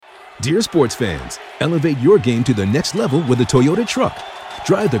Dear sports fans, elevate your game to the next level with a Toyota truck.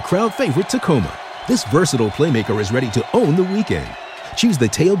 Drive the crowd favorite Tacoma. This versatile playmaker is ready to own the weekend. Choose the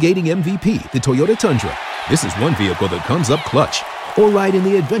tailgating MVP, the Toyota Tundra. This is one vehicle that comes up clutch. Or ride in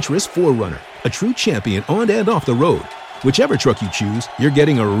the adventurous 4Runner, a true champion on and off the road. Whichever truck you choose, you're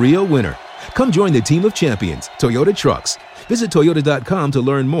getting a real winner. Come join the team of champions, Toyota Trucks. Visit Toyota.com to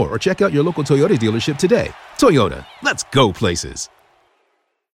learn more or check out your local Toyota dealership today. Toyota, let's go places.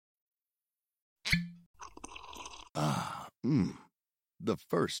 The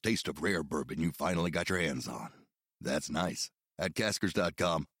first taste of rare bourbon you finally got your hands on. That's nice. At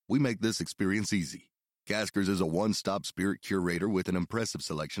Caskers.com, we make this experience easy. Caskers is a one-stop spirit curator with an impressive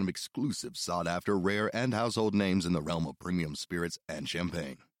selection of exclusive, sought-after, rare, and household names in the realm of premium spirits and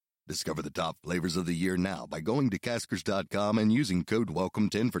champagne. Discover the top flavors of the year now by going to Caskers.com and using code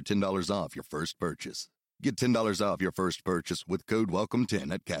WELCOME10 for $10 off your first purchase. Get $10 off your first purchase with code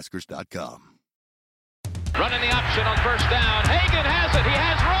WELCOME10 at Caskers.com. Running the option on first down. Hagan has it. He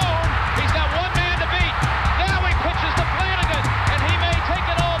has room. He's got one man to beat. Now he pitches to Flanagan, and he may take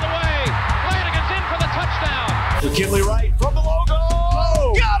it all the way. Flanagan's in for the touchdown. McKinley Wright from the logo.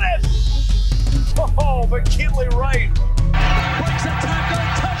 Oh, got it! Oh, McKinley Wright. Breaks that time, go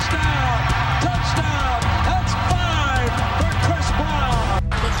touchdown! Touchdown! That's 5 for Chris Brown.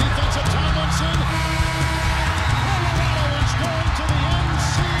 The defense of Tomlinson. Colorado is going to the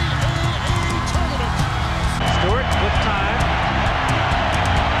NCAA tournament. Stewart with time.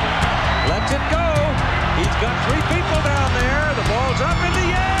 Lets it go. He's got 3 people down there. The ball's up in the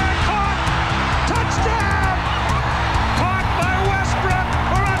air. Caught! Touchdown! Caught by Westbrook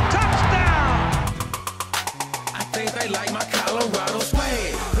for a touchdown! I think they like my Colorado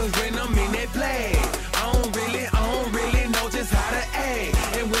swag. Cause when I'm in that play, I don't really know just how to act.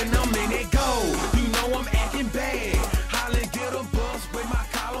 And when I'm in it go, you know I'm acting bad. Holly get a bus with my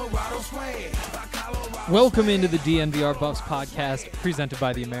Colorado swag. Welcome into the DNVR Buffs podcast presented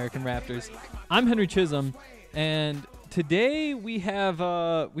by the American Raptors. I'm Henry Chisholm, and today we have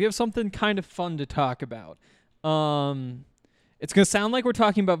something kind of fun to talk about. It's going to sound like we're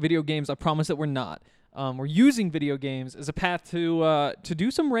talking about video games. I promise that we're not. We're using video games as a path to do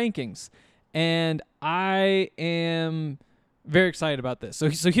some rankings, and I am very excited about this.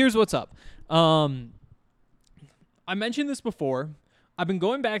 So here's what's up. I mentioned this before. I've been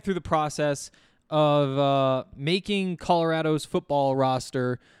going back through the process of making Colorado's football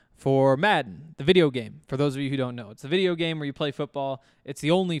roster for Madden, the video game. For those of you who don't know, it's the video game where you play football. It's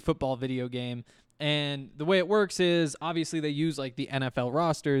the only football video game. And the way it works is, obviously, they use like the NFL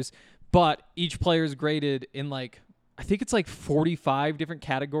rosters, but each player is graded in I think it's 45 different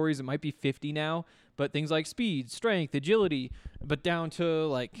categories. It might be 50 now, but things like speed, strength, agility, but down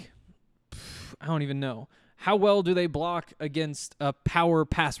to I don't even know. How well do they block against a power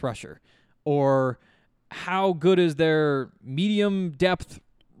pass rusher? Or how good is their medium depth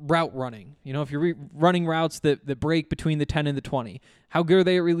route running? You know, if you're running routes that break between the 10 and the 20, how good are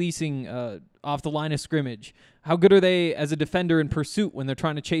they at releasing off the line of scrimmage? How good are they as a defender in pursuit when they're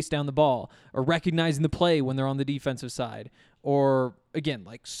trying to chase down the ball, or recognizing the play when they're on the defensive side? Or again,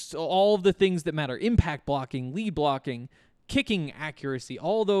 all of the things that matter: impact blocking, lead blocking, kicking accuracy,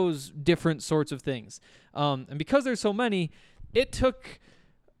 all those different sorts of things. And because there's so many, it took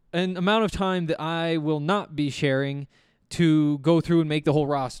an amount of time that I will not be sharing to go through and make the whole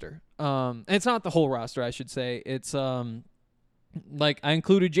roster. And it's not the whole roster, I should say. It's I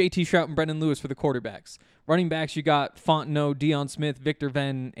included JT Shrout and Brendan Lewis for the quarterbacks. Running backs, you got Fontenot, Deion Smith, Victor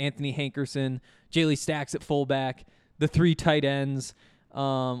Venn, Anthony Hankerson, Jaylee Stacks at fullback, the 3 tight ends,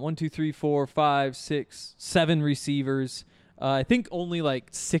 1, 2, 3, 4, 5, 6, 7 receivers. I think only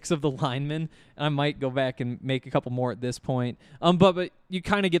 6 of the linemen, and I might go back and make a couple more at this point. But you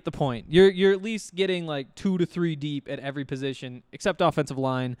kind of get the point. You're at least getting 2 to 3 deep at every position except offensive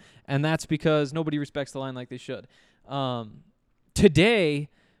line, and that's because nobody respects the line like they should. Today,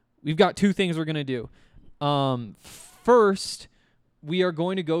 we've got 2 things we're going to do. First, we are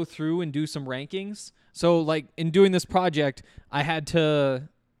going to go through and do some rankings. So, in doing this project, I had to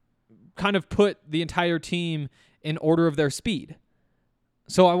kind of put the entire team in order of their speed.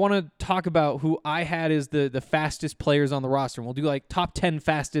 So I want to talk about who I had as the fastest players on the roster. And we'll do top 10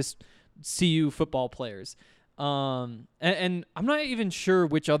 fastest CU football players. And I'm not even sure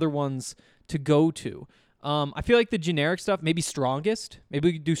which other ones to go to. I feel like the generic stuff, maybe strongest. Maybe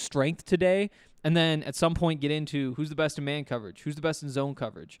we could do strength today. And then at some point get into who's the best in man coverage, who's the best in zone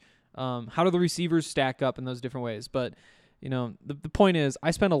coverage. How do the receivers stack up in those different ways? But, the point is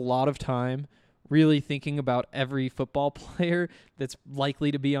I spent a lot of time really thinking about every football player that's likely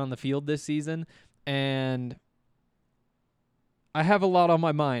to be on the field this season. And I have a lot on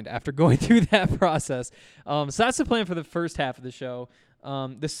my mind after going through that process. So that's the plan for the first half of the show.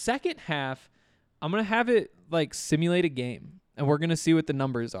 The second half, I'm going to have it like simulate a game, and we're going to see what the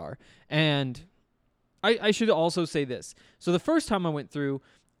numbers are. And I should also say this. So the first time I went through,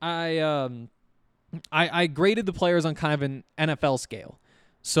 I graded the players on kind of an NFL scale.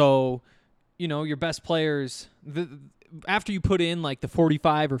 So, your best players, after you put in like the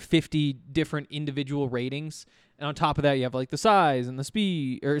 45 or 50 different individual ratings, and on top of that, you have like the size and the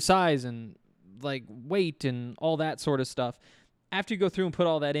speed, or size and like weight and all that sort of stuff. After you go through and put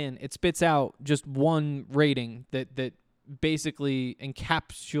all that in, it spits out just one rating that basically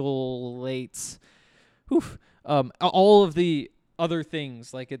encapsulates all of the other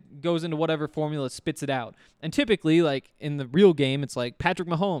things. Like, it goes into whatever formula spits it out. And typically, like in the real game, it's like Patrick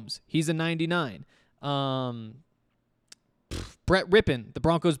Mahomes, he's a 99. Brett Rippon, the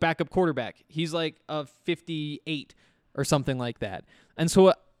Broncos' backup quarterback, he's like a 58 or something like that. And so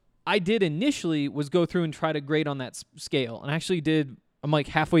what I did initially was go through and try to grade on that scale. And I actually I'm like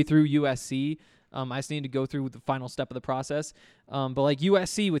halfway through USC. I just need to go through the final step of the process. But like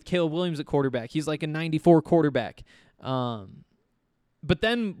USC with Caleb Williams at quarterback, he's like a 94 quarterback. But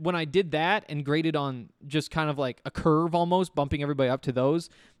then when I did that and graded on just kind of like a curve almost, bumping everybody up to those,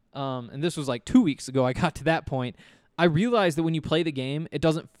 and this was like 2 weeks ago I got to that point, I realized that when you play the game, it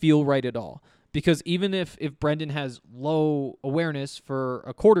doesn't feel right at all. Because even if Brendan has low awareness for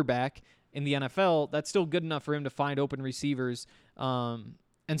a quarterback in the NFL, that's still good enough for him to find open receivers. And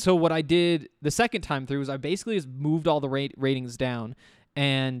so what I did the second time through is I basically just moved all the ratings down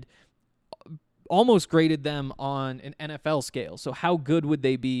and almost graded them on an NFL scale. So how good would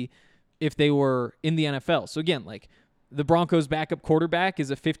they be if they were in the NFL? So again, like the Broncos' backup quarterback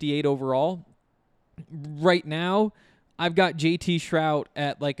is a 58 overall. Right now, I've got JT Shrout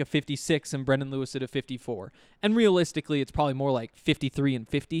at like a 56 and Brendan Lewis at a 54. And realistically, it's probably more like 53 and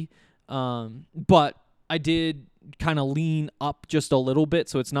 50. But I did kind of lean up just a little bit,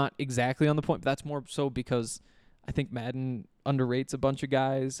 so it's not exactly on the point. But that's more so because I think Madden underrates a bunch of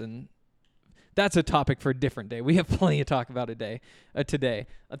guys, and that's a topic for a different day. We have plenty to talk about today.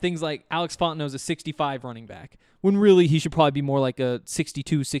 Things like Alex Fontenot's a 65 running back, when really he should probably be more like a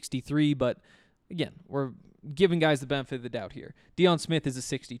 62, 63, but again, we're giving guys the benefit of the doubt here. Deion Smith is a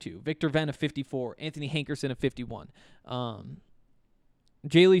 62. Victor Venn a 54. Anthony Hankerson a 51.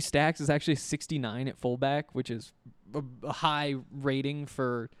 J.Lee Stacks is actually a 69 at fullback, which is a high rating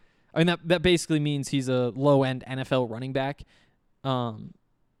for... I mean, that basically means he's a low-end NFL running back. I'm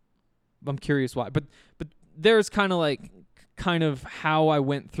curious why. But there's kind of how I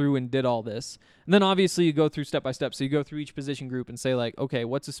went through and did all this. And then obviously you go through step by step. So you go through each position group and say like, okay,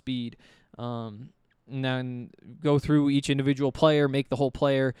 what's a speed? And then go through each individual player, make the whole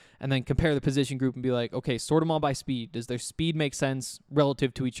player, and then compare the position group and be like, okay, sort them all by speed. Does their speed make sense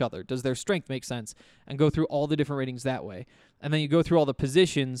relative to each other? Does their strength make sense? And go through all the different ratings that way. And then you go through all the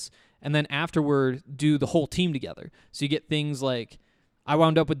positions, and then afterward do the whole team together. So you get things like, I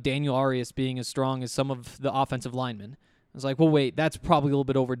wound up with Daniel Arias being as strong as some of the offensive linemen. I was like, well, wait, that's probably a little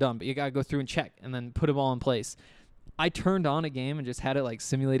bit overdone, but you got to go through and check and then put them all in place. I turned on a game and just had it like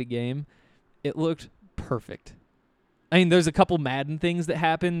simulate a game. It looked perfect. I mean, there's a couple Madden things that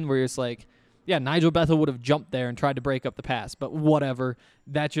happen where it's like, yeah, Nigel Bethel would have jumped there and tried to break up the pass, but whatever.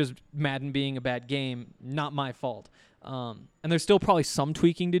 That's just Madden being a bad game, not my fault. And there's still probably some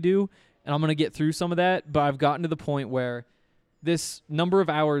tweaking to do, and I'm going to get through some of that, but I've gotten to the point where this number of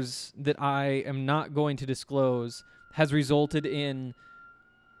hours that I am not going to disclose has resulted in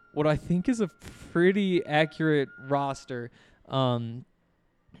what I think is a pretty accurate roster.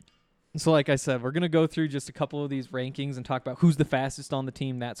 So like I said, we're going to go through just a couple of these rankings and talk about who's the fastest on the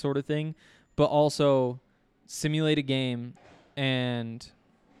team, that sort of thing, but also simulate a game and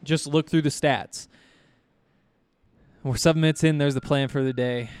just look through the stats. We're 7 minutes in. There's the plan for the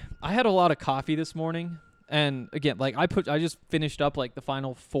day. I had a lot of coffee this morning. And again, like I just finished up like the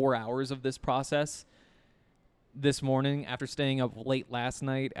final 4 hours of this process this morning after staying up late last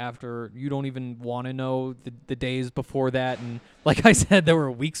night, after you don't even want to know the days before that. And like I said, there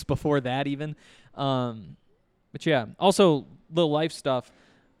were weeks before that even. But yeah, also little life stuff.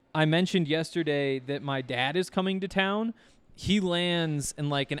 I mentioned yesterday that my dad is coming to town. He lands in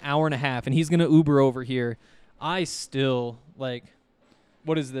like an hour and a half and he's going to Uber over here. I still like,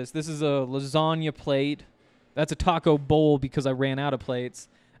 what is this? This is a lasagna plate. That's a taco bowl because I ran out of plates.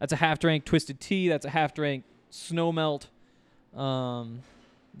 That's a half-drank twisted tea. That's a half-drank snow melt.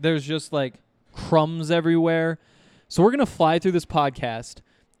 There's just like crumbs everywhere. So we're going to fly through this podcast.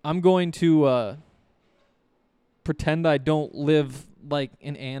 I'm going to pretend I don't live like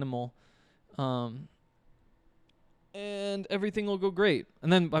an animal. and everything will go great.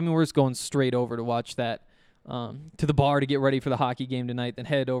 And then, we're just going straight over to watch that, to the bar to get ready for the hockey game tonight, then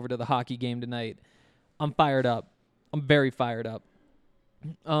head over to the hockey game tonight. I'm fired up. I'm very fired up.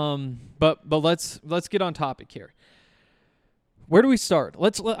 But let's get on topic here. Where do we start?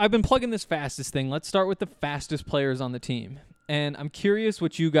 I've been plugging this fastest thing. Let's start with the fastest players on the team. And I'm curious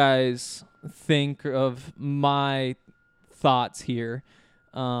what you guys think of my thoughts here.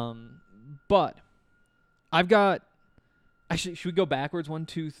 But I've got, actually, should we go backwards? 1,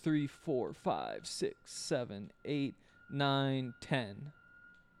 2, 3, 4, 5, 6, 7, 8, 9, 10.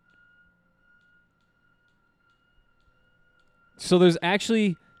 So there's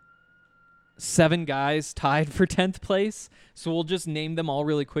actually 7 guys tied for 10th place. So we'll just name them all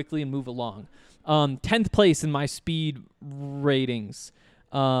really quickly and move along. 10th place in my speed ratings.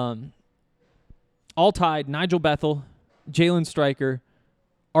 All tied: Nigel Bethel, Jalen Stryker,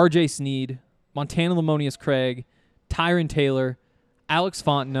 RJ Sneed, Montana Lamonius Craig, Tyron Taylor, Alex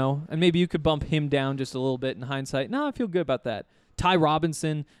Fontenot, and maybe you could bump him down just a little bit in hindsight. No, I feel good about that. Ty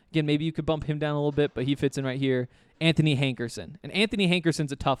Robinson, again, maybe you could bump him down a little bit, but he fits in right here. Anthony Hankerson. And Anthony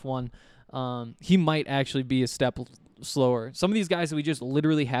Hankerson's a tough one. He might actually be a step slower. Some of these guys that we just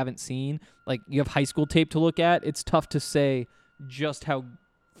literally haven't seen, like you have high school tape to look at, it's tough to say just how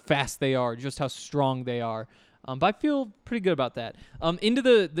fast they are, just how strong they are. But I feel pretty good about that. Into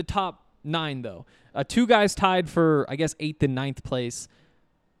the top 9, though. 2 guys tied for, I guess, 8th and 9th place.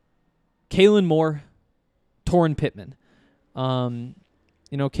 Kalen Moore, Torrin Pittman.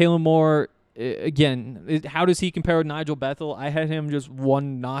 Kalen Moore, again, how does he compare with Nigel Bethel? I had him just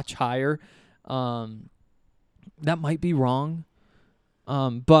 1 notch higher. That might be wrong.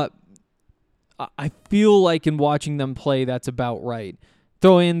 But I feel like in watching them play, that's about right.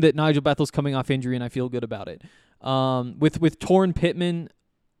 Throw in that Nigel Bethel's coming off injury, and I feel good about it. With Torrin Pittman,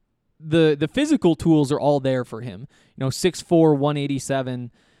 the physical tools are all there for him. 6'4",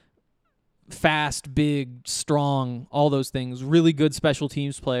 187, fast, big, strong, all those things. Really good special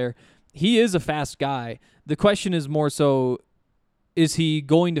teams player. He is a fast guy. The question is more so, is he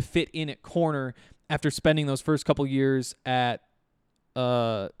going to fit in at corner after spending those first couple years at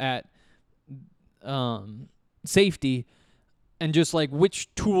safety, and just like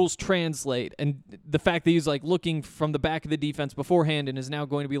which tools translate, and the fact that he's like looking from the back of the defense beforehand and is now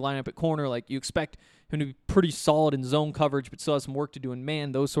going to be lining up at corner, like you expect him to be pretty solid in zone coverage, but still has some work to do in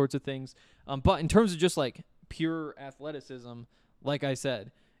man, those sorts of things. But in terms of just like pure athleticism, like I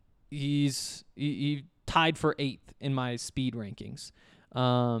said, he tied for 8th in my speed rankings.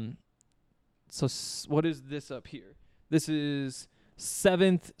 So what is this up here? This is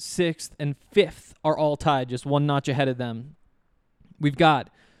 7th, 6th, and 5th are all tied, just 1 notch ahead of them. We've got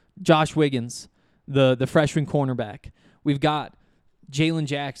Josh Wiggins, the freshman cornerback. We've got Jalen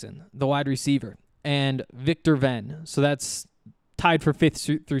Jackson, the wide receiver, and Victor Venn. So that's tied for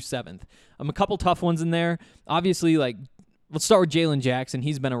 5th through 7th. A couple tough ones in there. Obviously, like, let's start with Jalen Jackson.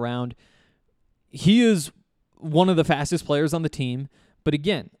 He's been around. He is one of the fastest players on the team, but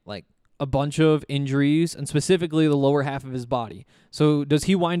again, like a bunch of injuries and specifically the lower half of his body. So does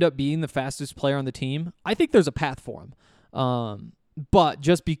he wind up being the fastest player on the team? I think there's a path for him. But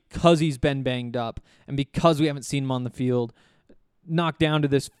just because he's been banged up and because we haven't seen him on the field, knocked down to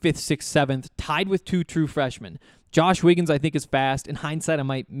this 5th, 6th, 7th, tied with 2 true freshmen. Josh Wiggins, I think, is fast. In hindsight, I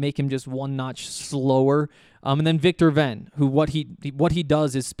might make him just 1 notch slower. And then Victor Venn, who what he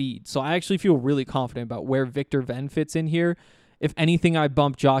does is speed. So I actually feel really confident about where Victor Venn fits in here. If anything, I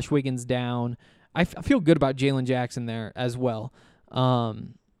bump Josh Wiggins down. I feel good about Jalen Jackson there as well.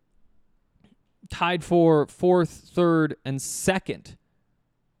 Tied for 4th, 3rd, and 2nd.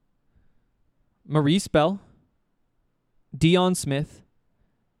 Maurice Bell, Deion Smith,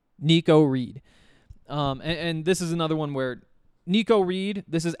 Nico Reed. And this is another one where Nico Reed,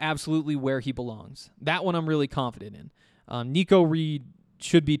 this is absolutely where he belongs. That one I'm really confident in. Nico Reed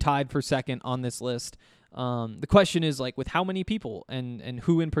should be tied for 2nd on this list. The question is, like, with how many people and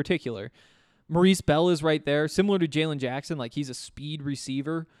who in particular? Maurice Bell is right there. Similar to Jalen Jackson, like he's a speed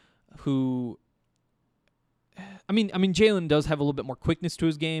receiver who... I mean, Jalen does have a little bit more quickness to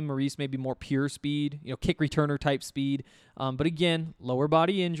his game. Maurice maybe more pure speed, kick returner type speed. But again, lower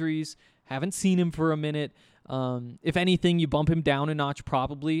body injuries. Haven't seen him for a minute. If anything, you bump him down a notch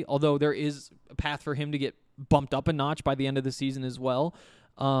probably, although there is a path for him to get bumped up a notch by the end of the season as well.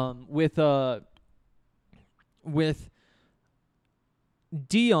 With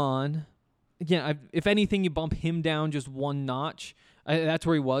Deion, again, if anything, you bump him down just 1 notch. That's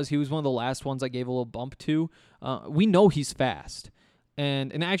where he was. He was one of the last ones I gave a little bump to. We know he's fast.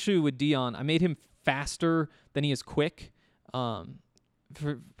 And actually with Deion, I made him faster than he is quick.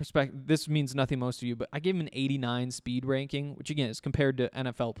 for perspective, this means nothing most to you, but I gave him an 89 speed ranking, which again is compared to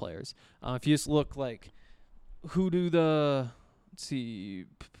NFL players. If you just look like, let's see,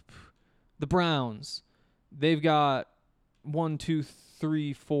 the Browns, they've got 1, 2,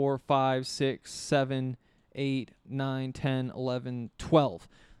 3, 4, 5, 6, 7, 8, 9, 10, 11, 12.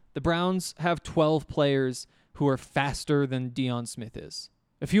 The Browns have 12 players who are faster than Deion Smith is.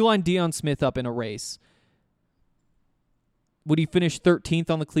 If you line Deion Smith up in a race, would he finish 13th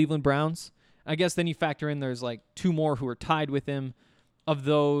on the Cleveland Browns? I guess then you factor in there's like 2 more who are tied with him. Of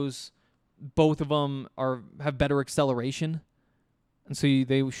those, both of them have better acceleration. And so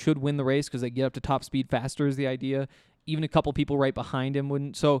they should win the race because they get up to top speed faster is the idea. Even a couple people right behind him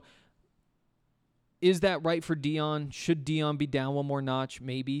wouldn't. So is that right for Deion? Should Deion be down one more notch?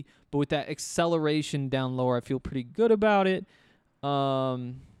 Maybe. But with that acceleration down lower, I feel pretty good about it.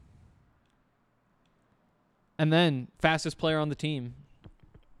 And then, fastest player on the team,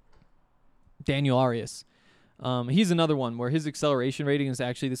 Daniel Arias. He's another one where his acceleration rating is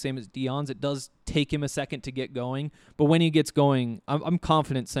actually the same as Deion's. It does take him a second to get going, but when he gets going, I'm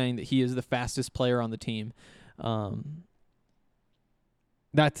confident saying that he is the fastest player on the team.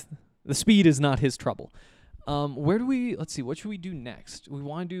 The speed is not his trouble. Let's see, what should we do next? We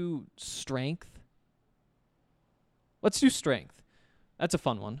want to do strength. Let's do strength. That's a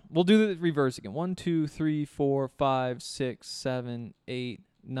fun one. We'll do the reverse again. 1, 2, 3, 4, 5, 6, 7, 8,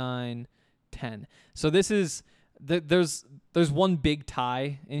 9, 10. So this is there's one big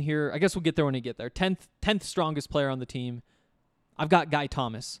tie in here. I guess we'll get there when we get there. 10th strongest player on the team. I've got Guy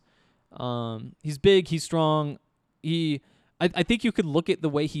Thomas. He's big. He's strong. I think you could look at the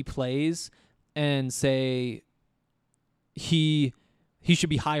way he plays and say he should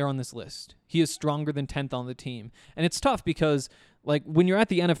be higher on this list. He is stronger than 10th on the team. And it's tough because, like, when you're at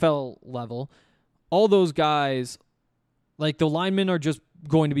the NFL level, all those guys, like, the linemen are just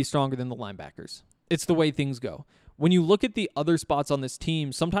going to be stronger than the linebackers. It's the way things go. When you look at the other spots on this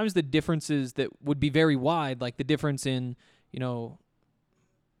team, sometimes the differences that would be very wide, like the difference in,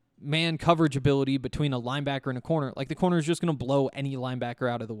 man coverage ability between a linebacker and a corner, like the corner is just going to blow any linebacker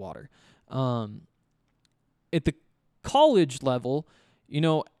out of the water. At the college level,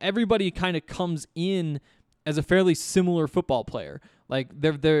 everybody kind of comes in as a fairly similar football player. Like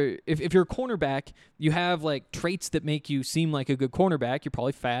if you're a cornerback, you have like traits that make you seem like a good cornerback. You're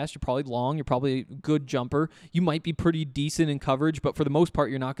probably fast, you're probably long, you're probably a good jumper. You might be pretty decent in coverage, but for the most part,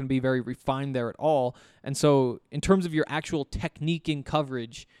 you're not going to be very refined there at all. And so in terms of your actual technique in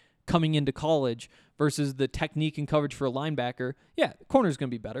coverage coming into college versus the technique in coverage for a linebacker, yeah, the corner's going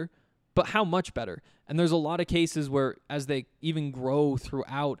to be better. But how much better? And there's a lot of cases where as they even grow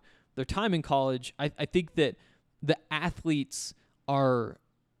throughout their time in college, I think that the athletes are,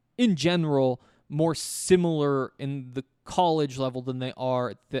 in general, more similar in the college level than they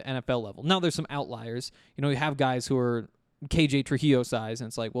are at the NFL level. Now, there's some outliers. You have guys who are KJ Trujillo size, and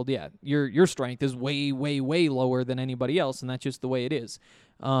it's like, well, yeah, your strength is way, way, way lower than anybody else, and that's just the way it is.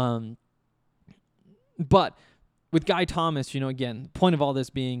 But with Guy Thomas, again, the point of all this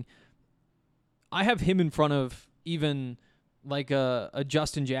being, I have him in front of even like a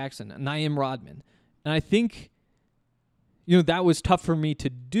Justin Jackson, a Naeem Rodman. And I think, that was tough for me to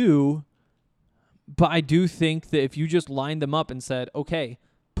do, but I do think that if you just lined them up and said, okay,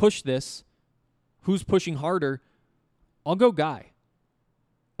 push this, who's pushing harder, I'll go Guy.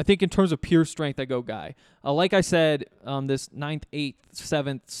 I think in terms of pure strength, I go Guy. Like I said, this 9th, 8th,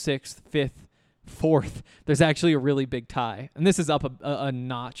 7th, 6th, 5th, 4th, there's actually a really big tie. And this is up a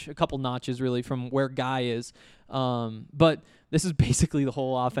notch, a couple notches really from where Guy is. But this is basically the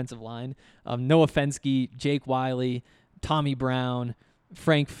whole offensive line. Noah Fenske, Jake Wiley, Tommy Brown,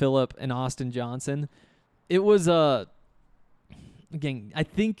 Frank Phillip, and Austin Johnson. It was, again, I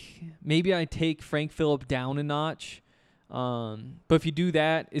think maybe I take Frank Phillip down a notch. But if you do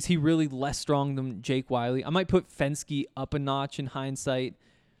that, is he really less strong than Jake Wiley? I might put Fenske up a notch in hindsight.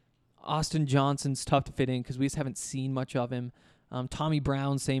 Austin Johnson's tough to fit in because we just haven't seen much of him. Tommy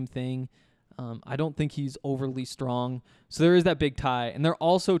Brown, same thing. I don't think he's overly strong. So there is that big tie. And they're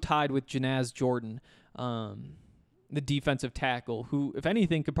also tied with Janaz Jordan, the defensive tackle, who, if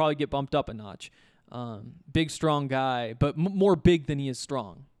anything, could probably get bumped up a notch. Big, strong guy, but more big than he is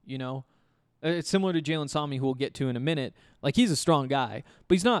strong, It's similar to Jalen Sami, who we'll get to in a minute. Like, he's a strong guy,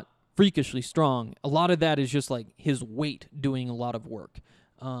 but he's not freakishly strong. A lot of that is just, like, his weight doing a lot of work.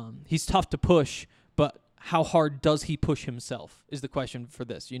 He's tough to push, but how hard does he push himself is the question for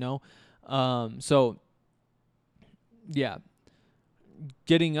this, So, yeah,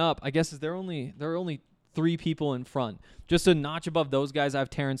 getting up, I guess there are only 3 people in front. Just a notch above those guys, I have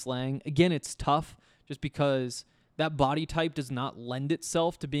Terrence Lang. Again, it's tough just because that body type does not lend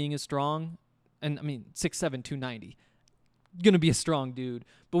itself to being as strong. And, 6'7", 290. Going to be a strong dude.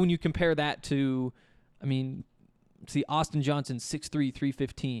 But when you compare that to, see, Austin Johnson, 6'3",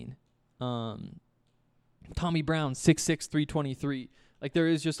 315. Tommy Brown, 6'6", 323. Like, there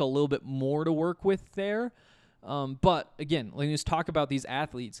is just a little bit more to work with there. But, again, let's talk about these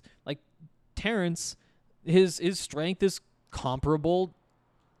athletes. Like, Terrence, his strength is comparable.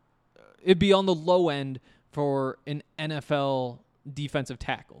 It'd be on the low end for an NFL defensive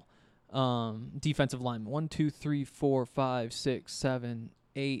tackle. Defensive lineman. 1, 2, 3, 4, 5, 6, 7,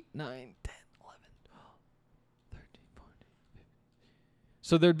 8, 9, 10, 11, 12, 13, 14, 15.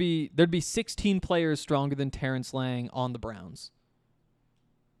 So there'd be 16 players stronger than Terrence Lang on the Browns.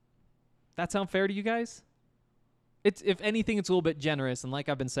 That sound fair to you guys? It's, if anything, it's a little bit generous, and like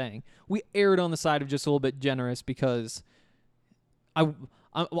I've been saying, we erred on the side of just a little bit generous because I'm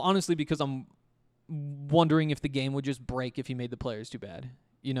honestly, because I'm wondering if the game would just break if he made the players too bad.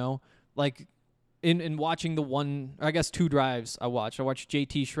 You know, like in watching the one, or I guess two drives I watched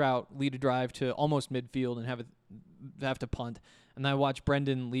JT Shrout lead a drive to almost midfield and have to punt, and I watched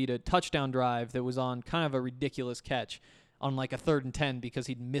Brendan lead a touchdown drive that was on kind of a ridiculous catch on like a 3rd and 10 because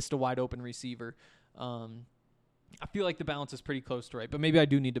he'd missed a wide open receiver. I feel like the balance is pretty close to right, but maybe I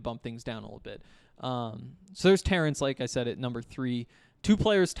do need to bump things down a little bit. So there's Terrence, like I said, at number 3. 2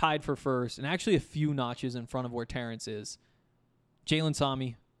 players tied for first, and actually a few notches in front of where Terrence is. Jalen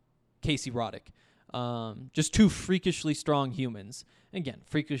Sami, Casey Roddick. Just 2 freakishly strong humans. Again,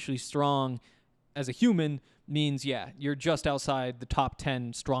 freakishly strong as a human means, you're just outside the top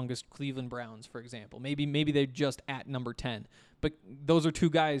 10 strongest Cleveland Browns, for example. Maybe they're just at number 10. But those are 2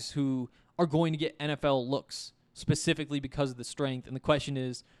 guys who are going to get NFL looks, specifically because of the strength. And the question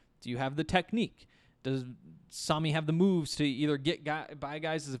is, do you have the technique? Does Sami have the moves to either get by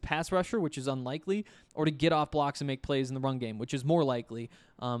guys as a pass rusher, which is unlikely, or to get off blocks and make plays in the run game, which is more likely?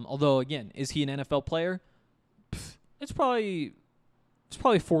 Although, again, is he an NFL player? It's probably a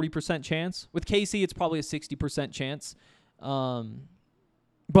 40% chance. With Casey, it's probably a 60% chance.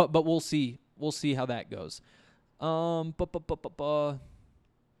 But we'll see. We'll see how that goes. Ooh.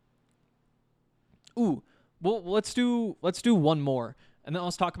 Well, let's do one more, and then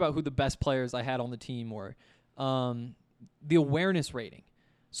let's talk about who the best players I had on the team were. The awareness rating.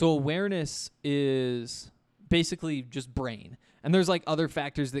 So awareness is basically just brain, and there's like other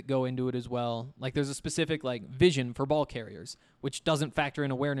factors that go into it as well. Like there's a specific like vision for ball carriers, which doesn't factor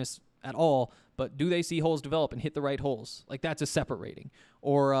in awareness at all. But do they see holes develop and hit the right holes? Like that's a separate rating.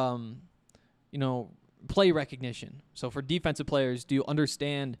 Or play recognition. So for defensive players, do you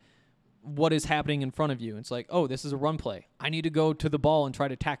understand what is happening in front of you? It's like, oh, this is a run play. I need to go to the ball and try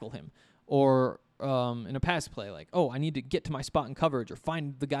to tackle him. Or in a pass play, like, oh, I need to get to my spot in coverage or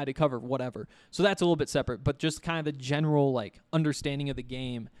find the guy to cover, whatever. So that's a little bit separate, but just kind of the general like understanding of the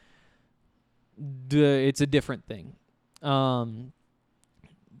game, it's a different thing.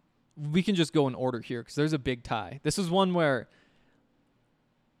 We can just go in order here because there's a big tie. This is one where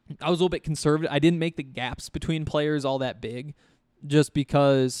I was a little bit conservative. I didn't make the gaps between players all that big just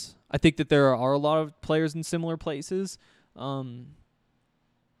because I think that there are a lot of players in similar places.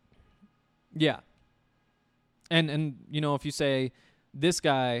 Yeah. And if you say this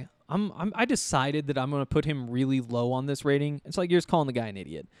guy, I decided that I'm going to put him really low on this rating. It's like you're just calling the guy an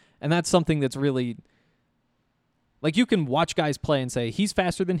idiot. And that's something that's really like you can watch guys play and say he's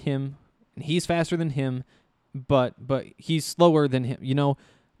faster than him and he's faster than him, but he's slower than him.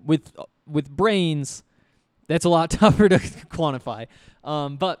 With brains, that's a lot tougher to quantify.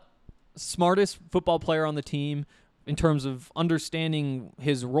 But smartest football player on the team in terms of understanding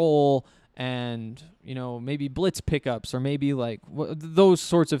his role and, maybe blitz pickups or maybe like those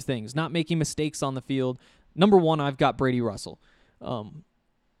sorts of things, not making mistakes on the field. Number 1, I've got Brady Russell.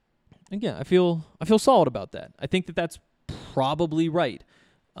 Again, I feel solid about that. I think that that's probably right.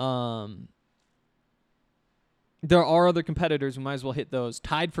 There are other competitors. We might as well hit those.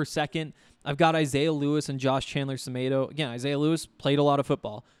 Tied for second, I've got Isaiah Lewis and Josh Chandler-Semedo. Again, Isaiah Lewis played a lot of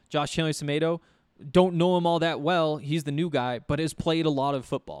football. Josh Chandler-Semedo, don't know him all that well. He's the new guy, but has played a lot of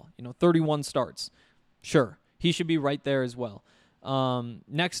football. 31 starts. Sure, he should be right there as well.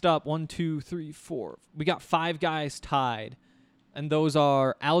 Next up, 1, 2, 3, 4. We got 5 guys tied, and those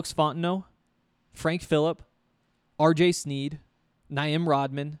are Alex Fontenot, Frank Phillip, R.J. Sneed, Naim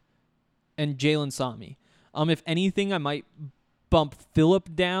Rodman, and Jalen Sami. If anything, I might bump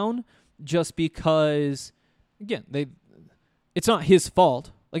Phillip down just because, again, it's not his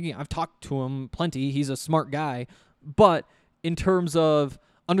fault. Like, I've talked to him plenty. He's a smart guy. But in terms of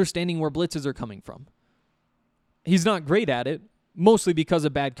understanding where blitzes are coming from, he's not great at it, mostly because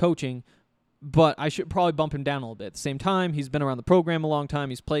of bad coaching. but I should probably bump him down a little bit. At the same time, he's been around the program a long time.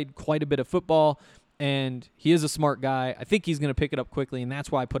 He's played quite a bit of football, and he is a smart guy. I think he's going to pick it up quickly, and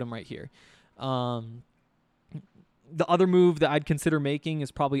that's why I put him right here. The other move that I'd consider making is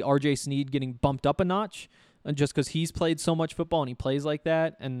probably R.J. Sneed getting bumped up a notch, just because he's played so much football and he plays like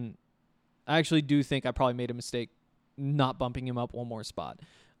that. And I actually do think I probably made a mistake not bumping him up one more spot.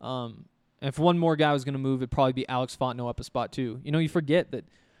 If one more guy was going to move, it'd probably be Alex Fontenot up a spot too. You forget that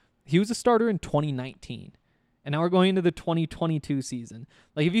he was a starter in 2019, and now we're going into the 2022 season.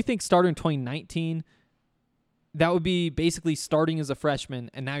 Like, if you think starter in 2019, that would be basically starting as a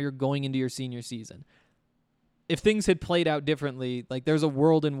freshman, and now you're going into your senior season. If things had played out differently, like, there's a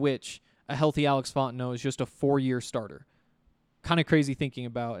world in which a healthy Alex Fontenot is just a 4-year starter. Kind of crazy thinking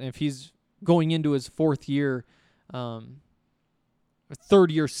about. And if he's going into his 4th year, 3rd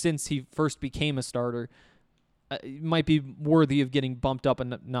year since he first became a starter, it might be worthy of getting bumped up a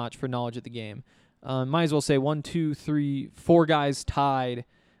notch for knowledge of the game. Might as well say 1, 2, 3, 4 guys tied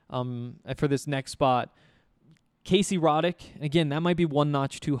for this next spot. Casey Roddick, again, that might be one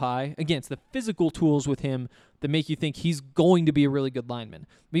notch too high. Again, it's the physical tools with him that make you think he's going to be a really good lineman.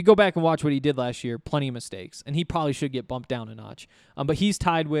 We go back and watch what he did last year, plenty of mistakes, and he probably should get bumped down a notch. But he's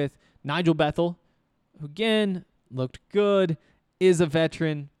tied with Nigel Bethel, who, again, looked good, is a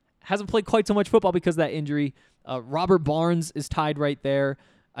veteran, hasn't played quite so much football because of that injury. Robert Barnes is tied right there.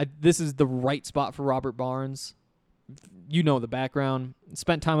 This is the right spot for Robert Barnes. You know the background.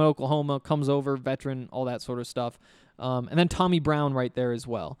 Spent time at Oklahoma, comes over, veteran, all that sort of stuff. And then Tommy Brown right there as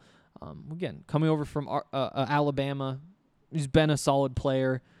well. Again, coming over from Alabama. He's been a solid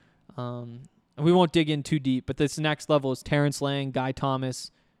player. And we won't dig in too deep, but this next level is Terrence Lang, Guy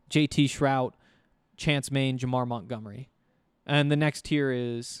Thomas, J.T. Shrout, Chance Main, Jamar Montgomery. And the next tier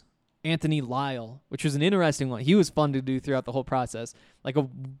is Anthony Lyle, which was an interesting one. He was fun to do throughout the whole process, like a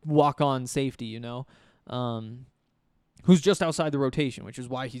walk-on safety, who's just outside the rotation, which is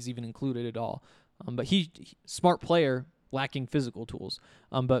why he's even included at all. But he smart player, lacking physical tools.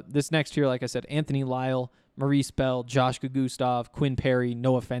 But this next tier, like I said, Anthony Lyle, Maurice Bell, Josh Gustav, Quinn Perry,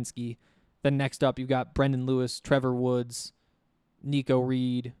 Noah Fenske. Then next up, you've got Brendan Lewis, Trevor Woods, Nico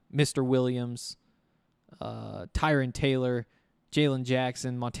Reed, Mr. Williams, Tyron Taylor, Jalen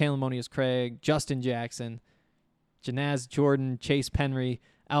Jackson, Montana Lamonius Craig, Justin Jackson, Janaz Jordan, Chase Penry,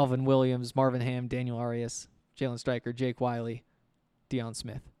 Alvin Williams, Marvin Ham, Daniel Arias, Jalen Stryker, Jake Wiley, Deion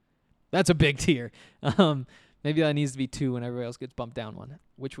Smith. That's a big tier. Maybe that needs to be 2 when everybody else gets bumped down 1,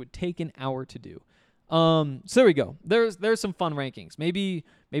 which would take an hour to do. So there we go. There's some fun rankings. Maybe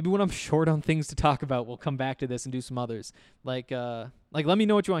when I'm short on things to talk about, we'll come back to this and do some others. Like let me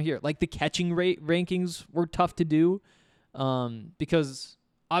know what you want to hear. Like the catching rate rankings were tough to do, because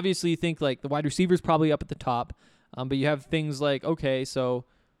obviously you think like the wide receiver's probably up at the top, but you have things like, okay, so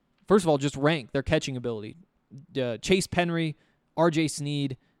first of all, just rank their catching ability. Chase Penry, R.J.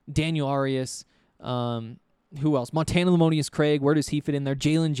 Sneed, Daniel Arias, who else? Montana Lamonius Craig, where does he fit in there?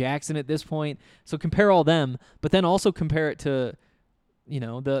 Jalen Jackson at this point. So compare all them, but then also compare it to,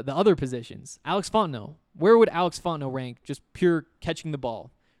 the other positions. Alex Fontenot. Where would Alex Fontenot rank just pure catching the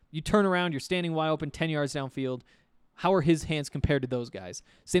ball? You turn around, you're standing wide open 10 yards downfield. How are his hands compared to those guys?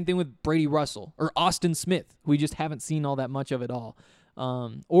 Same thing with Brady Russell or Austin Smith, who we just haven't seen all that much of at all.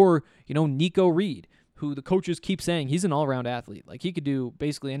 Or Nico Reed, who the coaches keep saying he's an all-around athlete. Like, he could do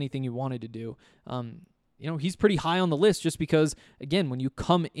basically anything you wanted to do. He's pretty high on the list just because, again, when you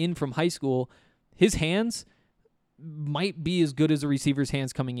come in from high school, his hands might be as good as a receiver's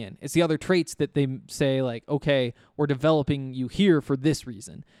hands coming in. It's the other traits that they say, like, okay, we're developing you here for this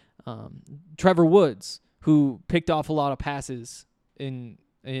reason. Trevor Woods, who picked off a lot of passes in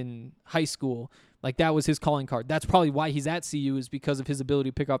high school, like that was his calling card. That's probably why he's at CU, is because of his ability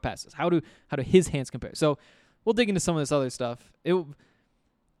to pick off passes. How do his hands compare? So we'll dig into some of this other stuff.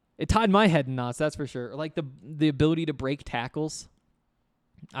 It tied my head in knots, that's for sure. Like the ability to break tackles.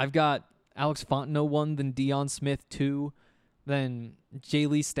 I've got Alex Fontenot 1, then Deion Smith 2, then Jay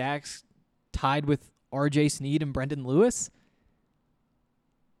Lee Stacks tied with R.J. Sneed and Brendan Lewis.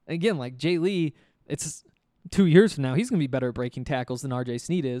 Again, like Jay Lee, it's 2 years from now, he's going to be better at breaking tackles than R.J.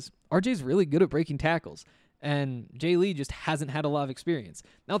 Sneed is. R.J.'s really good at breaking tackles, and Jay Lee just hasn't had a lot of experience.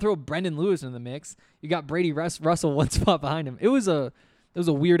 Now throw Brendan Lewis in the mix. You got Brady Russell 1 spot behind him. It was a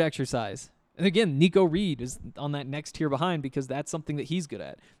weird exercise. And again, Nico Reed is on that next tier behind because that's something that he's good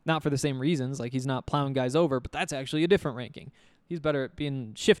at. Not for the same reasons, like he's not plowing guys over, but that's actually a different ranking. He's better at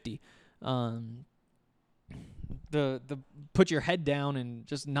being shifty. The put your head down and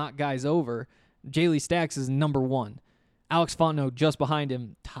just knock guys over. Jay Lee Stacks is number 1. Alex Fontenot just behind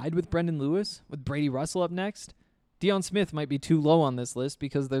him, tied with Brendan Lewis, with Brady Russell up next. Deion Smith might be too low on this list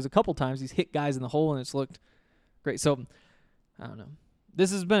because there's a couple times he's hit guys in the hole and it's looked great. So, I don't know.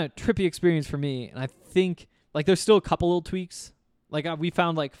 This has been a trippy experience for me, and I think there's still a couple little tweaks. We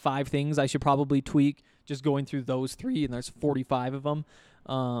found 5 things I should probably tweak just going through those 3, and there's 45 of them.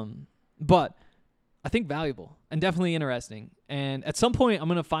 But I think valuable and definitely interesting. And at some point, I'm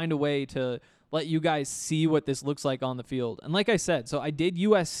going to find a way to let you guys see what this looks like on the field. And like I said, so I did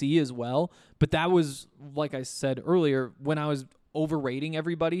USC as well, but that was, like I said earlier, when I was overrating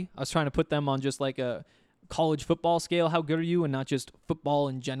everybody. I was trying to put them on just a college football scale, how good are you, and not just football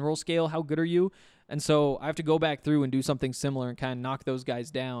in general scale, how good are you. And so I have to go back through and do something similar and kind of knock those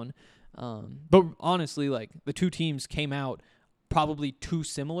guys down. But honestly, the 2 teams came out probably too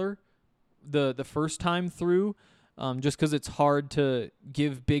similar the first time through, just because it's hard to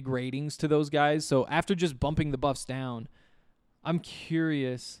give big ratings to those guys. So after just bumping the Buffs down, I'm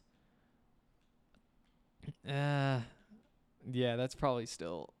curious. Yeah, that's probably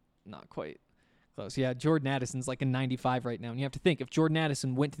still not quite close. Yeah, Jordan Addison's a 95 right now. And you have to think, if Jordan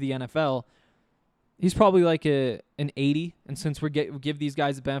Addison went to the NFL, he's probably an 80. And since we give these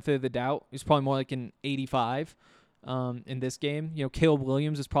guys the benefit of the doubt, he's probably more like an 85 in this game. Caleb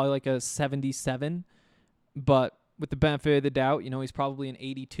Williams is probably a 77. But with the benefit of the doubt, he's probably an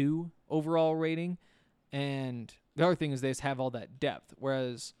 82 overall rating. And the other thing is they just have all that depth.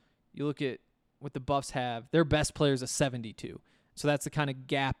 Whereas you look at what the Buffs have, their best player is a 72. So that's the kind of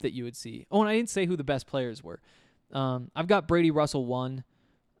gap that you would see. Oh, and I didn't say who the best players were. I've got Brady Russell 1,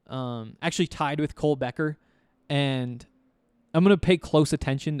 actually tied with Cole Becker. And I'm going to pay close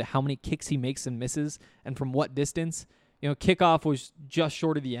attention to how many kicks he makes and misses and from what distance. Kickoff was just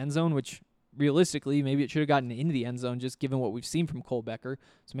short of the end zone, which realistically, maybe it should have gotten into the end zone just given what we've seen from Cole Becker.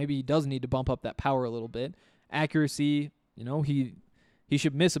 So maybe he does need to bump up that power a little bit. Accuracy, he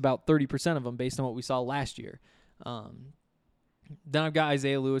should miss about 30% of them based on what we saw last year. Then I've got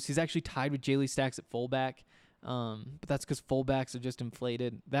Isaiah Lewis. He's actually tied with J. Lee Stacks at fullback, but that's because fullbacks are just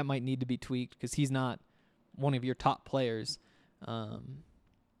inflated. That might need to be tweaked because he's not one of your top players.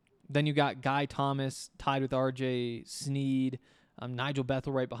 Then you got Guy Thomas tied with R.J. Sneed, Nigel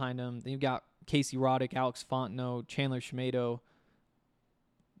Bethel right behind him. Then you've got Casey Roddick, Alex Fontenot, Chandler Schmado,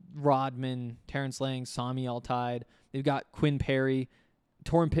 Rodman, Terrence Lang, Sami all tied. They've got Quinn Perry,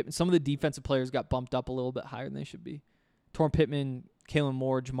 Torrin Pittman. Some of the defensive players got bumped up a little bit higher than they should be. Torrin Pittman, Kalen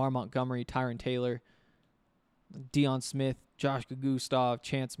Moore, Jamar Montgomery, Tyron Taylor, Deion Smith, Josh Gustav,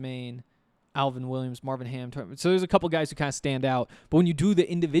 Chance Main, Alvin Williams, Marvin Ham. So there's a couple guys who kind of stand out. But when you do the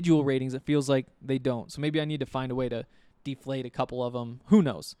individual ratings, it feels like they don't. So maybe I need to find a way to deflate a couple of them. Who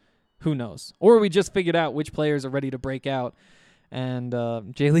knows? Or we just figured out which players are ready to break out. And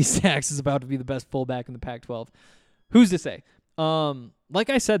J. Lee Stacks is about to be the best fullback in the Pac-12. Who's to say? Like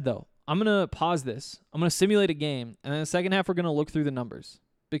I said, though, I'm going to pause this. I'm going to simulate a game. And in the second half, we're going to look through the numbers.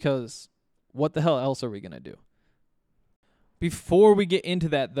 Because what the hell else are we going to do? Before we get into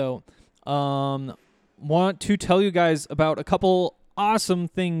that, though, want to tell you guys about a couple awesome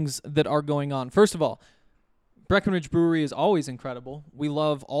things that are going on. First of all, Breckenridge Brewery is always incredible. We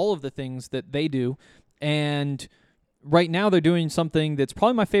love all of the things that they do. And right now they're doing something that's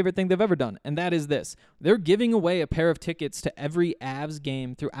probably my favorite thing they've ever done, and that is this. They're giving away a pair of tickets to every Avs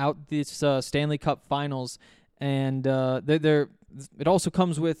game throughout this Stanley Cup Finals. And it also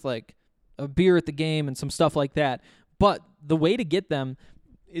comes with a beer at the game and some stuff like that. But the way to get them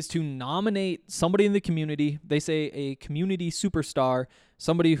is to nominate somebody in the community. They say a community superstar,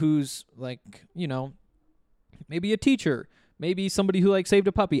 somebody who's maybe a teacher, maybe somebody who saved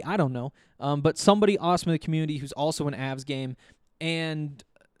a puppy. I don't know. But somebody awesome in the community who's also an Avs game. And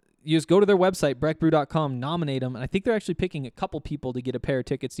you just go to their website, breckbrew.com, nominate them. And I think they're actually picking a couple people to get a pair of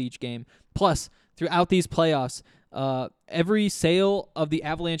tickets to each game. Plus, throughout these playoffs, every sale of the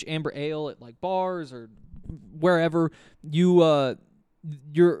Avalanche Amber Ale at bars or wherever, you're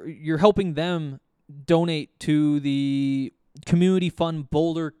helping them donate to the Community Fund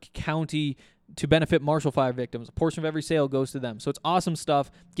Boulder County to benefit Marshall Fire victims. A portion of every sale goes to them. So it's awesome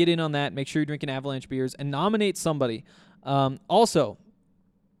stuff. Get in on that. Make sure you're drinking Avalanche beers and nominate somebody. Also,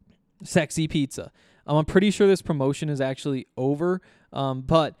 Sexy Pizza. I'm pretty sure this promotion is actually over,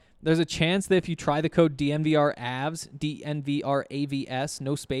 but there's a chance that if you try the code DNVRAVS, DNVRAVS,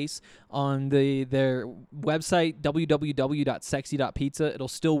 no space, on their website, www.sexy.pizza, it'll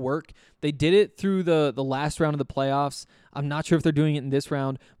still work. They did it through the last round of the playoffs. I'm not sure if they're doing it in this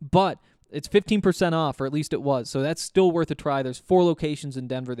round, but it's 15% off, or at least it was. So that's still worth a try. There's 4 locations in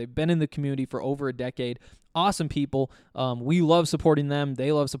Denver. They've been in the community for over a decade. Awesome people. We love supporting them.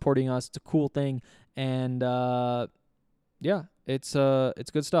 They love supporting us. It's a cool thing. And yeah, It's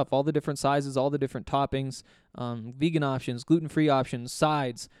good stuff. All the different sizes, all the different toppings, vegan options, gluten-free options,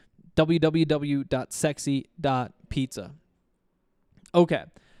 sides. www.sexy.pizza. Okay,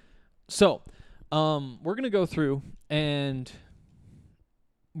 so we're gonna go through and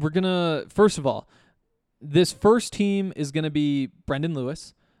we're gonna first of all, this first team is gonna be Brendan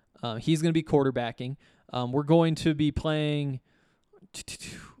Lewis. He's gonna be quarterbacking. We're going to be playing.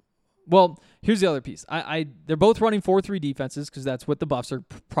 Well, here's the other piece. They're both running 4-3 defenses because that's what the Buffs are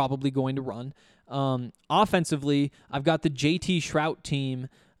probably going to run. Offensively, I've got the JT Shrout team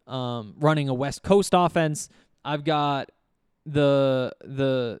running a West Coast offense. I've got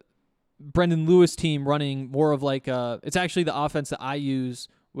the Brendan Lewis team running more of like it's actually the offense that I use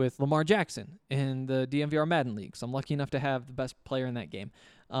with Lamar Jackson in the DNVR Madden League. So I'm lucky enough to have the best player in that game.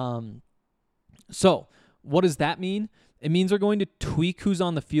 So what does that mean? It means we're going to tweak who's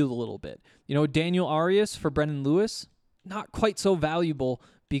on the field a little bit. Daniel Arias for Brendan Lewis, not quite so valuable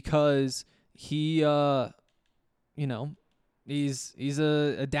because he, he's a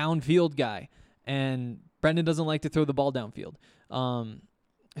downfield guy, and Brendan doesn't like to throw the ball downfield.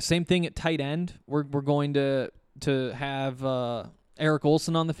 Same thing at tight end. We're going to have Eric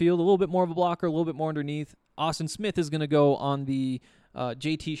Olson on the field, a little bit more of a blocker, a little bit more underneath. Austin Smith is going to go on the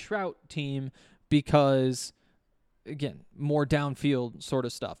JT Shrout team because, again, more downfield sort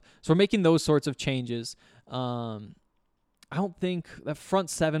of stuff. So we're making those sorts of changes. I don't think that front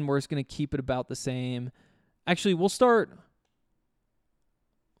seven, we're just going to keep it about the same. Actually, we'll start.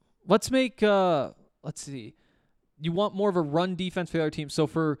 Let's make, let's see. You want more of a run defense for the other team. So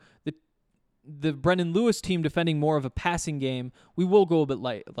for the Brendan Lewis team defending more of a passing game, we will go a bit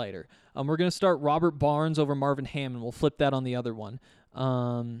lighter. We're going to start Robert Barnes over Marvin Hammond. We'll flip that on the other one.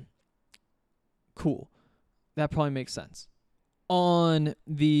 Cool. That probably makes sense. On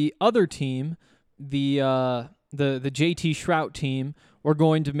the other team, the JT Shrout team, we're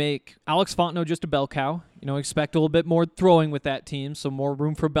going to make Alex Fontenot just a bell cow. Expect a little bit more throwing with that team, so more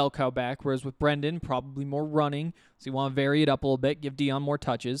room for bell cow back. Whereas with Brendan, probably more running. So you want to vary it up a little bit, give Dion more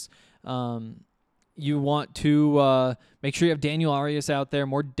touches. You want to make sure you have Daniel Arias out there,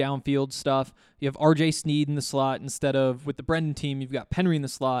 more downfield stuff. You have RJ Sneed in the slot instead of, with the Brendan team, you've got Penry in the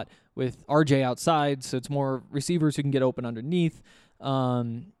slot with RJ outside, so it's more receivers who can get open underneath.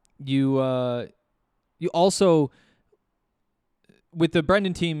 You also, with the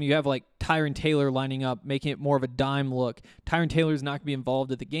Brendan team, you have like Tyron Taylor lining up, making it more of a dime look. Tyron Taylor's not going to be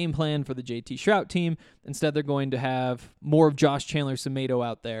involved at the game plan for the JT Shrout team. Instead, they're going to have more of Josh Chandler-Semedo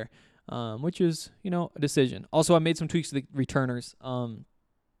out there, which is, a decision. Also, I made some tweaks to the returners.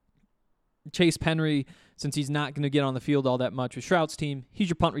 Chase Penry, since he's not going to get on the field all that much with Shrout's team, he's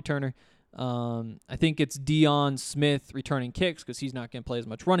your punt returner. I think it's Dion Smith returning kicks because he's not going to play as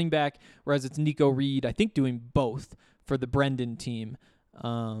much running back, whereas it's Nico Reed, I think, doing both for the Brendan team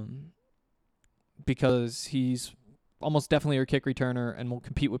because he's almost definitely your kick returner and will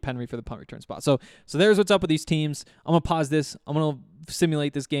compete with Penry for the punt return spot. So there's what's up with these teams. I'm going to pause this. I'm going to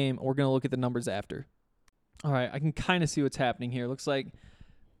simulate this game. We're going to look at the numbers after. All right, I can kind of see what's happening here. Looks like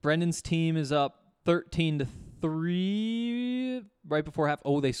Brendan's team is up 13-3 right before half.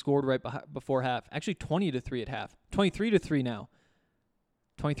 Oh, they scored right before half. Actually, 20-3 at half. 23-3 now.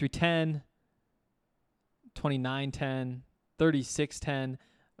 23-10. 29-10. 36-10.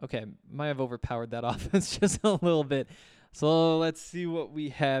 Okay, might have overpowered that offense just a little bit. So let's see what we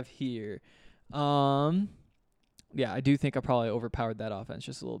have here. Yeah, I do think I probably overpowered that offense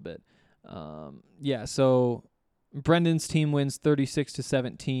just a little bit. Yeah, so Brendan's team wins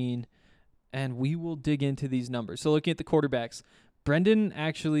 36-17, and we will dig into these numbers. So looking at the quarterbacks, Brendan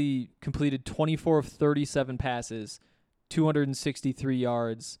actually completed 24 of 37 passes, 263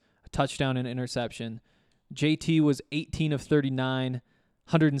 yards, a touchdown and interception. JT was 18 of 39,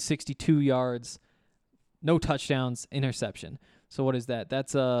 162 yards, no touchdowns, interception. So what is that?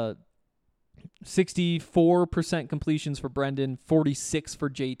 That's 64% completions for Brendan, 46 for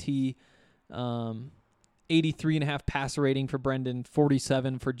JT, 83.5 passer rating for Brendan,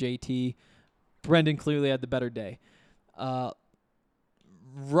 47 for JT. Brendan clearly had the better day.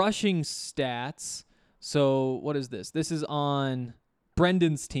 Rushing stats. So what is this? This is on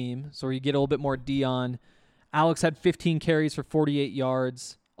Brendan's team, so you get a little bit more Dion. Alex had 15 carries for 48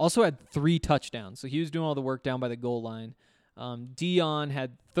 yards. Also had 3 touchdowns, so he was doing all the work down by the goal line. Dion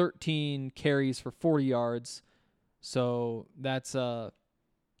had 13 carries for 40 yards, so that's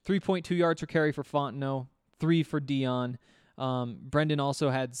 3.2 yards per carry for Fontenot, 3 for Dion. Brendan also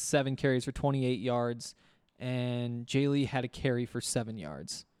had 7 carries for 28 yards, and Jaylee had a carry for 7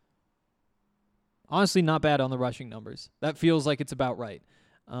 yards. Honestly, not bad on the rushing numbers. That feels like it's about right,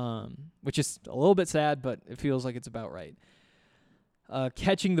 which is a little bit sad, but it feels like it's about right.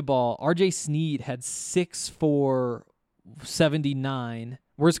 Catching the ball, R.J. Sneed had 6 for 79.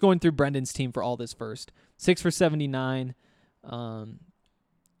 We're just going through Brendan's team for all this first. 6 for 79.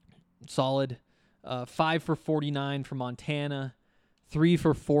 Solid. 5 for 49 for Montana. 3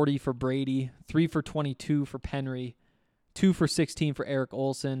 for 40 for Brady. 3 for 22 for Penry. 2 for 16 for Eric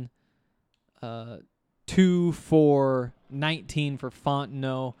Olson. 2 for 19 for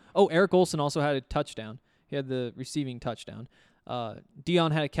Fontenot. Oh, Eric Olson also had a touchdown. He had the receiving touchdown.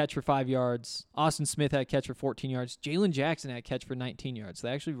 Dion had a catch for 5 yards. Austin Smith had a catch for 14 yards. Jalen Jackson had a catch for 19 yards. They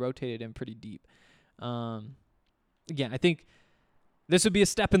actually rotated him pretty deep. Again, I think this would be a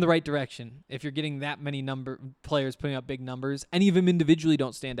step in the right direction if you're getting that many players putting up big numbers. Any of them individually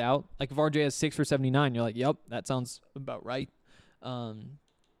don't stand out. Like if RJ has 6 for 79, you're like, yep, that sounds about right.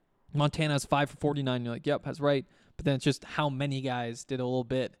 Montana has 5 for 49, you're like, yep, that's right. But then it's just how many guys did a little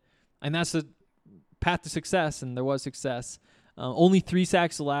bit. And that's the path to success, and there was success. Only 3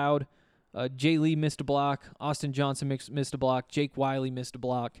 sacks allowed. Jay Lee missed a block. Austin Johnson missed a block. Jake Wiley missed a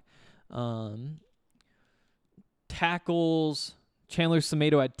block. Tackles, Chandler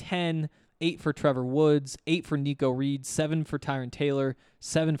Semedo had 10, 8 for Trevor Woods, 8 for Nico Reed, 7 for Tyron Taylor,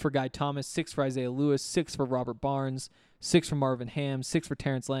 7 for Guy Thomas, 6 for Isaiah Lewis, 6 for Robert Barnes, 6 for Marvin Ham, 6 for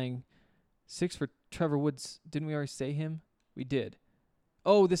Terrence Lang, 6 for Trevor Woods. Didn't we already say him? We did.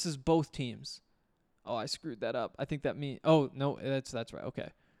 Oh, this is both teams. Oh, I screwed that up. I think that means... Oh, no, that's right. Okay.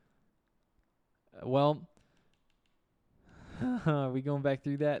 Well, are we going back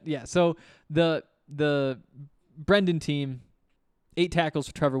through that? Yeah, so the Brendan team, 8 tackles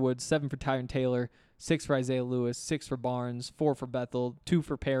for Trevor Woods, 7 for Tyron Taylor, 6 for Isaiah Lewis, 6 for Barnes, 4 for Bethel, 2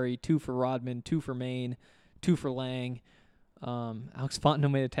 for Perry, 2 for Rodman, 2 for Maine, 2 for Lang. Alex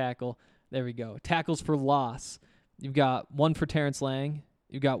Fontenot made a tackle. There we go. Tackles for loss. You've got 1 for Terrence Lang.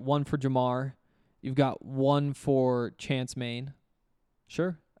 You've got 1 for Jamar. You've got 1 for Chance Maine.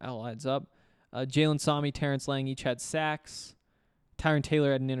 Sure, that all adds up. Jalen Sami, Terrence Lang each had sacks. Tyron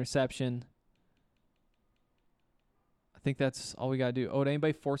Taylor had an interception. I think that's all we got to do. Oh, did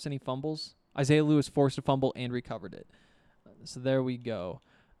anybody force any fumbles? Isaiah Lewis forced a fumble and recovered it. So there we go.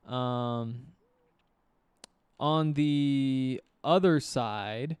 On the other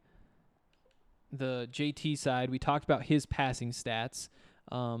side, the JT side, we talked about his passing stats.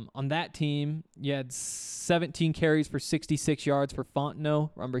 On that team, you had 17 carries for 66 yards for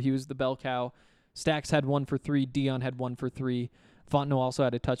Fontenot. Remember, he was the bell cow. Stacks had 1 for 3. Dion had 1 for 3. Fontenot also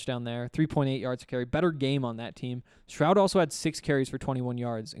had a touchdown there. 3.8 yards a carry. Better game on that team. Stroud also had 6 carries for 21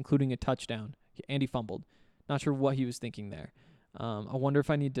 yards, including a touchdown. And he fumbled. Not sure what he was thinking there. I wonder if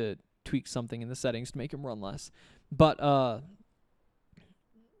I need to tweak something in the settings to make him run less. But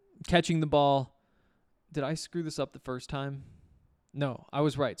catching the ball. Did I screw this up the first time? No, I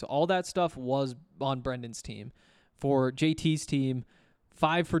was right. So all that stuff was on Brendan's team. For JT's team,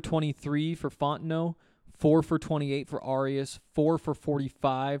 5 for 23 for Fontenot, 4 for 28 for Arias, 4 for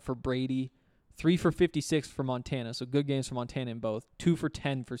 45 for Brady, 3 for 56 for Montana. So good games for Montana in both. 2 for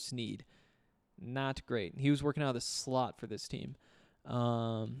 10 for Sneed. Not great. He was working out of the slot for this team.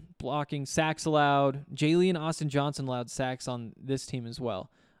 Blocking, sacks allowed. Jay Lee and Austin Johnson allowed sacks on this team as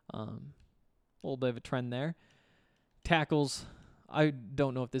well. A little bit of a trend there. Tackles. I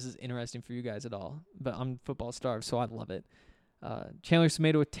don't know if this is interesting for you guys at all, but I'm football starved, so I love it. Chandler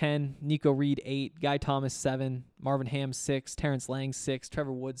Semedo with 10, Nico Reed 8, Guy Thomas 7, Marvin Ham 6, Terrence Lang 6,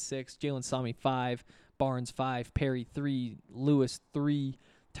 Trevor Woods 6, Jalen Sami 5, Barnes 5, Perry 3, Lewis 3,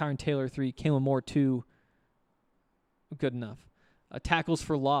 Tyron Taylor 3, Kalen Moore 2. Good enough. Tackles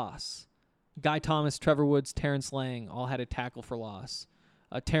for loss. Guy Thomas, Trevor Woods, Terrence Lang all had a tackle for loss.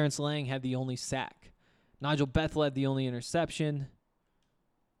 Terrence Lang had the only sack. Nigel Bethel had the only interception.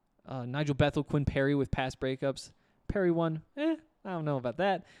 Nigel Bethel, Quinn Perry with pass breakups. Perry won. I don't know about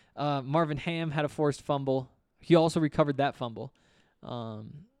that. Marvin Ham had a forced fumble. He also recovered that fumble.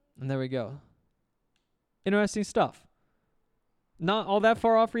 And there we go. Interesting stuff. Not all that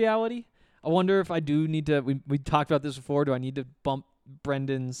far off reality. I wonder if I do need to, we talked about this before, do I need to bump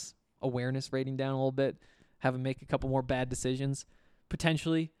Brendan's awareness rating down a little bit? Have him make a couple more bad decisions?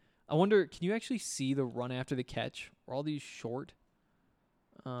 Potentially. I wonder, can you actually see the run after the catch? Are all these short?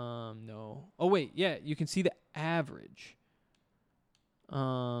 No. Oh, wait. Yeah, you can see the average.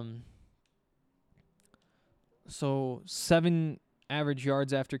 So 7 average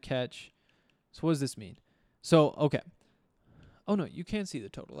yards after catch. So what does this mean? So, okay. Oh, no, you can see the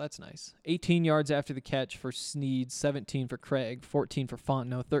total. That's nice. 18 yards after the catch for Sneed, 17 for Craig, 14 for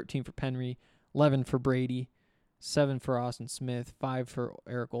Fontenot, 13 for Penry, 11 for Brady, 7 for Austin Smith, 5 for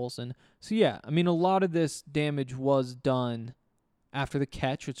Eric Olson. So, yeah, I mean, a lot of this damage was done after the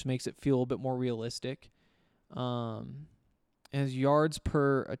catch, which makes it feel a bit more realistic. And his yards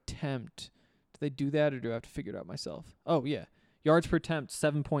per attempt. Do they do that, or do I have to figure it out myself? Oh, yeah. Yards per attempt,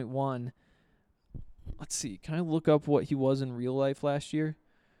 7.1. Let's see. Can I look up what he was in real life last year?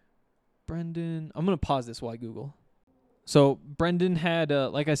 Brendan. I'm going to pause this while I Google. So Brendan had,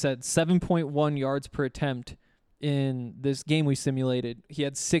 like I said, 7.1 yards per attempt in this game we simulated. He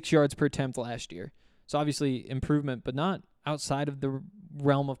had 6 yards per attempt last year. So obviously improvement, but not outside of the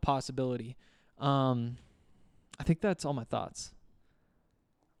realm of possibility. I think that's all my thoughts.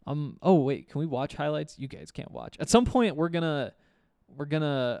 Oh wait, can we watch highlights? You guys can't watch. At some point I'm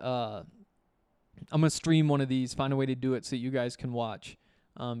gonna stream one of these, find a way to do it so you guys can watch.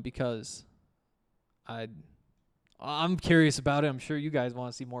 Because I'm curious about it. I'm sure you guys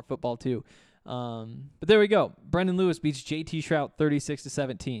want to see more football too. But there we go. Brendan Lewis beats JT Shrout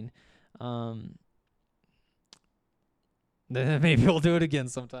 36-17. Maybe we'll do it again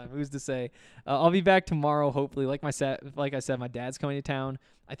sometime. Who's to say? I'll be back tomorrow, hopefully. Like I said, my dad's coming to town.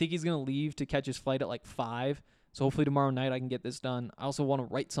 I think he's going to leave to catch his flight at like 5. So hopefully tomorrow night I can get this done. I also want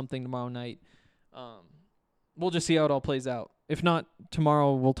to write something tomorrow night. We'll just see how it all plays out. If not,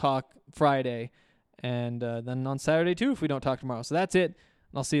 tomorrow we'll talk Friday. And then on Saturday too if we don't talk tomorrow. So that's it.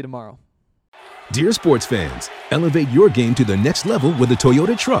 And I'll see you tomorrow. Dear sports fans, elevate your game to the next level with a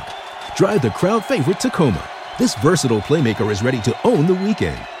Toyota truck. Drive the crowd favorite Tacoma. This versatile playmaker is ready to own the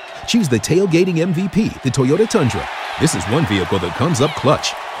weekend. Choose the tailgating MVP, the Toyota Tundra. This is one vehicle that comes up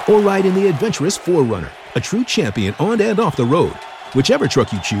clutch. Or ride in the adventurous 4Runner, a true champion on and off the road. Whichever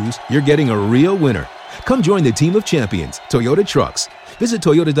truck you choose, you're getting a real winner. Come join the team of champions, Toyota Trucks. Visit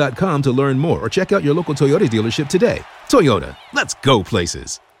Toyota.com to learn more or check out your local Toyota dealership today. Toyota, let's go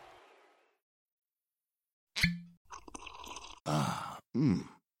places.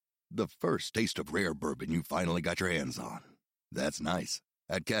 The first taste of rare bourbon you finally got your hands on. That's nice.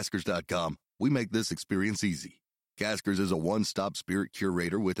 At Caskers.com, we make this experience easy. Caskers is a one-stop spirit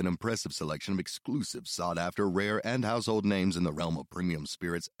curator with an impressive selection of exclusive, sought-after, rare, and household names in the realm of premium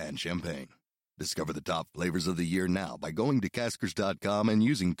spirits and champagne. Discover the top flavors of the year now by going to Caskers.com and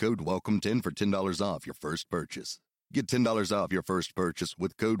using code WELCOME10 for $10 off your first purchase. Get $10 off your first purchase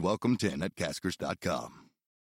with code WELCOME10 at Caskers.com.